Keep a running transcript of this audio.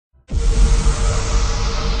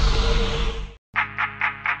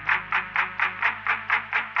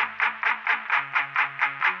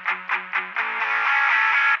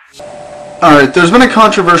Alright, there's been a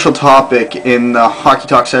controversial topic in the Hockey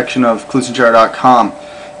Talk section of CloutsnChara.com.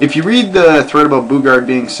 If you read the thread about Boogaard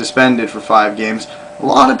being suspended for 5 games, a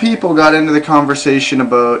lot of people got into the conversation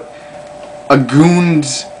about a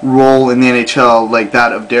goon's role in the NHL like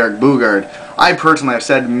that of Derek Boogaard. I personally have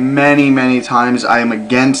said many times I am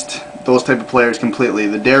against those type of players completely.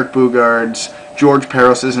 The Derek Boogaards, George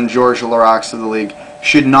Paroses, and George Larocques of the league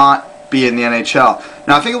should not be in the NHL.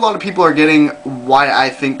 Now, I think a lot of people are getting why I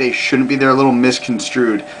think they shouldn't be there a little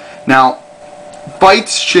misconstrued. Now,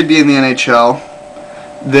 fights should be in the NHL.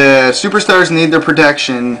 The superstars need their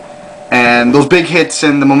protection, and those big hits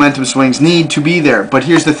and the momentum swings need to be there. But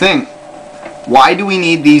here's the thing. Why do we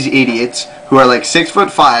need these idiots who are like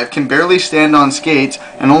 6'5", can barely stand on skates,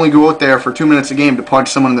 and only go out there for 2 minutes a game to punch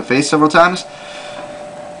someone in the face several times?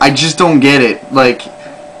 I just don't get it. Like,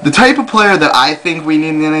 the type of player that I think we need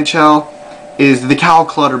in the NHL is the Cal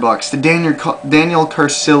Clutterbucks, the Daniel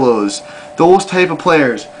Carcillos, those type of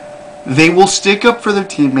players. They will stick up for their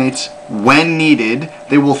teammates when needed.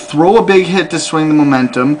 They will throw a big hit to swing the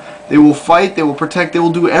momentum. They will fight, they will protect, they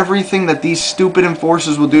will do everything that these stupid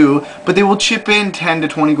enforcers will do, but they will chip in 10 to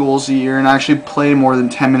 20 goals a year and actually play more than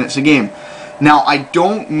 10 minutes a game. Now, I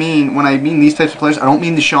don't mean, when I mean these types of players, I don't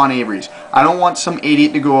mean the Sean Averys. I don't want some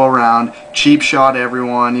idiot to go around, cheap shot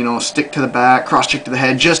everyone, you know, stick to the back, cross check to the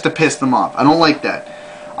head, just to piss them off. I don't like that.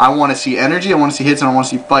 I want to see energy, I want to see hits, and I want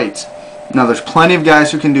to see fights. Now, there's plenty of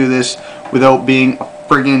guys who can do this without being a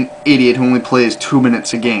friggin' idiot who only plays 2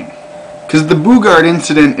 minutes a game. Because the Boogaard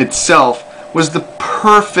incident itself was the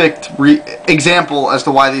perfect example as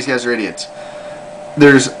to why these guys are idiots.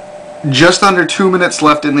 There's just under 2 minutes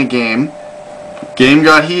left in the game. Game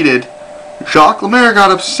got heated. Jacques Lemaire got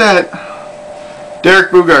upset.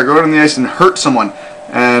 Derek Boogaard go out on the ice and hurt someone.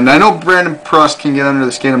 And I know Brandon Prust can get under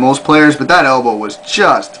the skin of most players, but that elbow was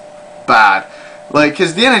just bad. Like,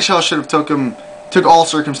 because the NHL should have took all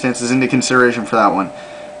circumstances into consideration for that one.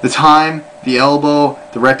 The time, the elbow,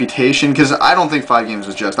 the reputation, because I don't think 5 games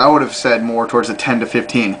was just. I would have said more towards the 10 to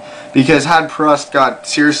 15. Because had Prust got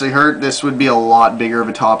seriously hurt, this would be a lot bigger of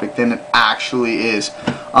a topic than it actually is.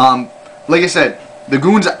 Like I said, the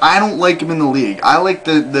goons, I don't like them in the league. I like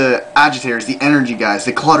the agitators, the energy guys,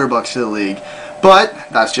 the clutterbucks of the league. But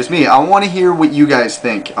that's just me. I want to hear what you guys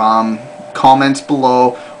think. Comments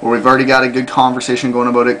below, or we've already got a good conversation going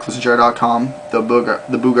about it, CloutsnChara.com, the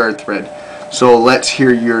Boogaard thread. So let's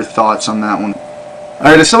hear your thoughts on that one.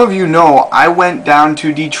 Alright, as some of you know, I went down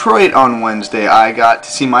to Detroit on Wednesday. I got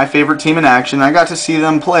to see my favorite team in action. I got to see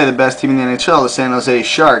them play the best team in the NHL, the San Jose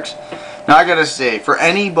Sharks. Now, I gotta say, for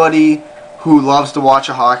anybody who loves to watch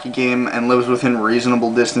a hockey game and lives within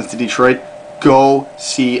reasonable distance to Detroit, go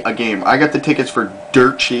see a game. I got the tickets for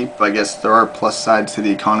dirt cheap. I guess there are plus sides to the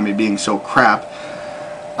economy being so crap.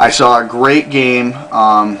 I saw a great game.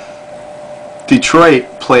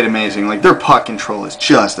 Detroit played amazing. Like, their puck control is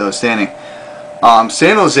just outstanding.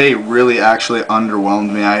 San Jose really actually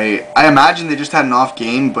underwhelmed me. I imagine they just had an off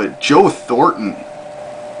game, but Joe Thornton,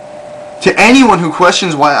 to anyone who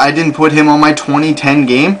questions why I didn't put him on my 2010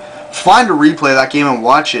 game, find a replay of that game and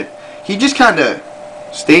watch it. He just kind of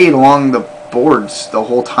stayed along the boards the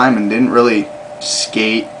whole time and didn't really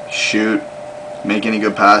skate, shoot, make any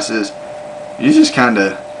good passes. He's just kind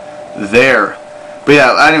of there. But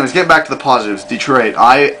yeah, anyways, getting back to the positives. Detroit,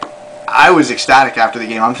 I was ecstatic after the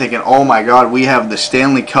game. I'm thinking, oh my god, we have the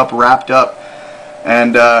Stanley Cup wrapped up.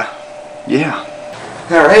 And, yeah.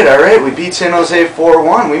 Alright, we beat San Jose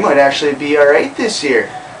 4-1. We might actually be alright this year.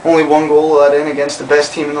 Only 1 goal let in against the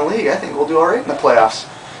best team in the league. I think we'll do alright in the playoffs.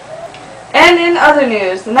 And in other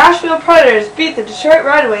news, the Nashville Predators beat the Detroit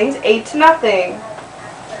Red Wings 8-0.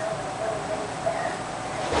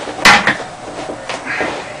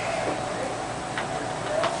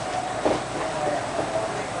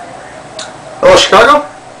 Hello, Chicago?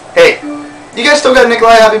 Hey, you guys still got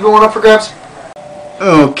Nikolai Happy going up for grabs?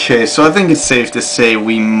 Okay, so I think it's safe to say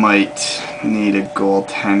we might need a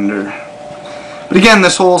goaltender. But again,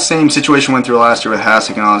 this whole same situation went through last year with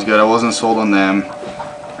Hasek and Osgood. I wasn't sold on them.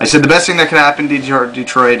 I said the best thing that could happen to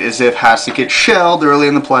Detroit is if Hasek gets shelled early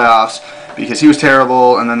in the playoffs because he was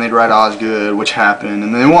terrible, and then they'd ride Osgood, which happened,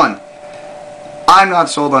 and they won. I'm not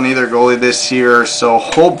sold on either goalie this year, so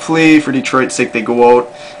hopefully for Detroit's sake they go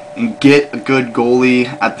out and get a good goalie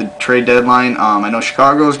at the trade deadline. I know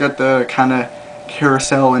Chicago's got the kind of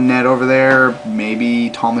carousel in net over there. Maybe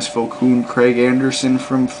Thomas Vokoun, Craig Anderson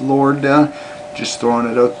from Florida. Just throwing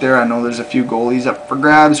it out there. I know there's a few goalies up for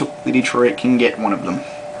grabs. Hopefully Detroit can get one of them.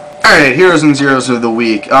 Alright, heroes and zeros of the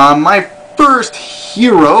week. My first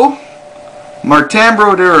hero, Martin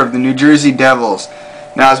Brodeur of the New Jersey Devils.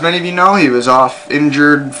 Now, as many of you know, he was off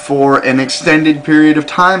injured for an extended period of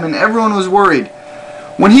time, and everyone was worried.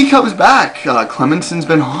 When he comes back, Clemenson's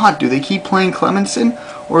been hot. Do they keep playing Clemenson,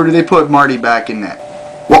 or do they put Marty back in net?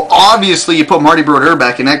 Well, obviously you put Marty Brodeur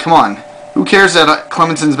back in net. Come on. Who cares that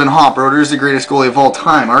Clemenson's been hot? Brodeur is the greatest goalie of all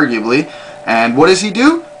time, arguably. And what does he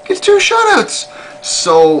do? Gets 2 shutouts.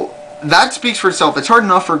 So that speaks for itself. It's hard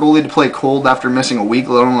enough for a goalie to play cold after missing a week,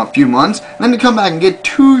 let alone a few months, and then to come back and get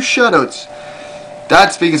 2 shutouts.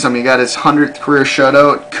 That's speaking something. He got his 100th career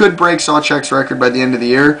shutout. Could break Sawcheck's record by the end of the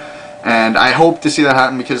year. And I hope to see that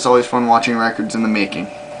happen because it's always fun watching records in the making.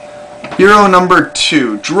 Hero number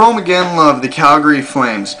 2, Jarome Iginla of the Calgary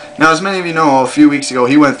Flames. Now, as many of you know, a few weeks ago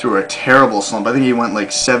he went through a terrible slump. I think he went like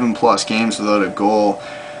 7+ games without a goal.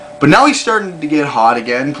 But now he's starting to get hot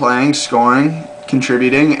again, playing, scoring,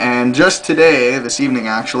 contributing, and just today, this evening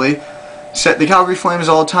actually, set the Calgary Flames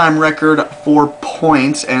all-time record for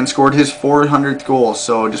points and scored his 400th goal.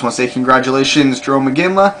 So just want to say congratulations, Jarome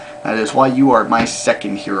Iginla. That is why you are my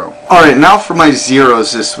second hero. Alright, now for my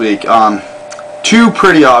zeros this week. 2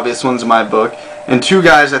 pretty obvious ones in my book, and 2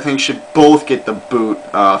 guys I think should both get the boot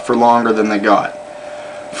for longer than they got.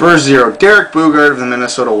 First 0, Derek Boogaard of the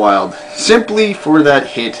Minnesota Wild. Simply for that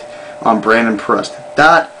hit on Brandon Prust.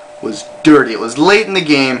 That was dirty. It was late in the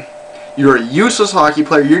game. You're a useless hockey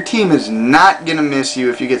player. Your team is not going to miss you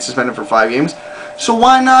if you get suspended for 5 games. So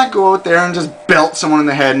why not go out there and just belt someone in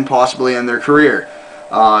the head and possibly end their career?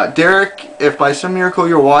 Derek, if by some miracle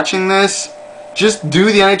you're watching this, just do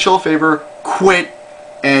the NHL a favor, quit,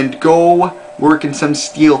 and go work in some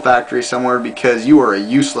steel factory somewhere because you are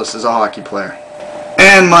useless as a hockey player.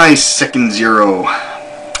 And my second 0,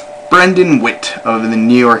 Brendan Witt of the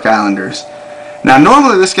New York Islanders. Now,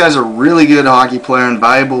 normally this guy's a really good hockey player and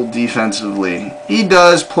valuable defensively. He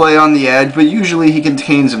does play on the edge, but usually he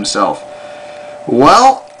contains himself.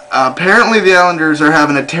 Well, apparently the Islanders are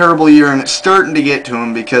having a terrible year, and it's starting to get to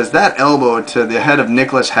him because that elbow to the head of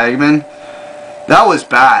Nicholas Hagman, that was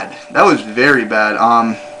bad. That was very bad.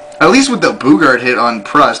 At least with the Boogaard hit on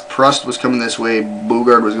Prust, Prust was coming this way,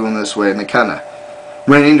 Boogaard was going this way, and they kind of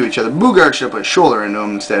ran into each other. Boogaard should have put his shoulder into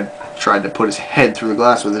him instead, tried to put his head through the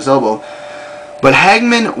glass with his elbow. But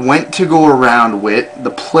Hagman went to go around Witt. The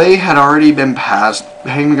play had already been passed.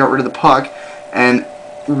 Hagman got rid of the puck, and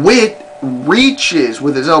Witt reaches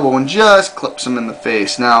with his elbow and just clips him in the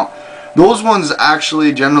face. Now, those ones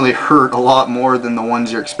actually generally hurt a lot more than the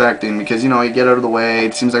ones you're expecting because, you know, you get out of the way,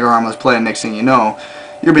 it seems like a harmless play, and next thing you know,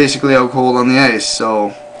 you're basically out cold on the ice. So,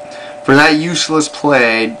 for that useless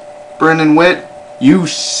play, Brendan Witt, you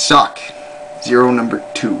suck. 0 number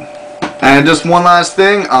 2. And just one last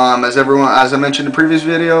thing, as I mentioned in the previous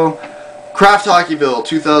video, Kraft Hockeyville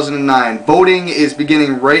 2009. Voting is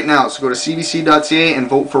beginning right now, so go to cbc.ca and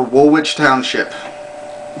vote for Woolwich Township.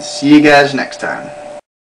 See you guys next time.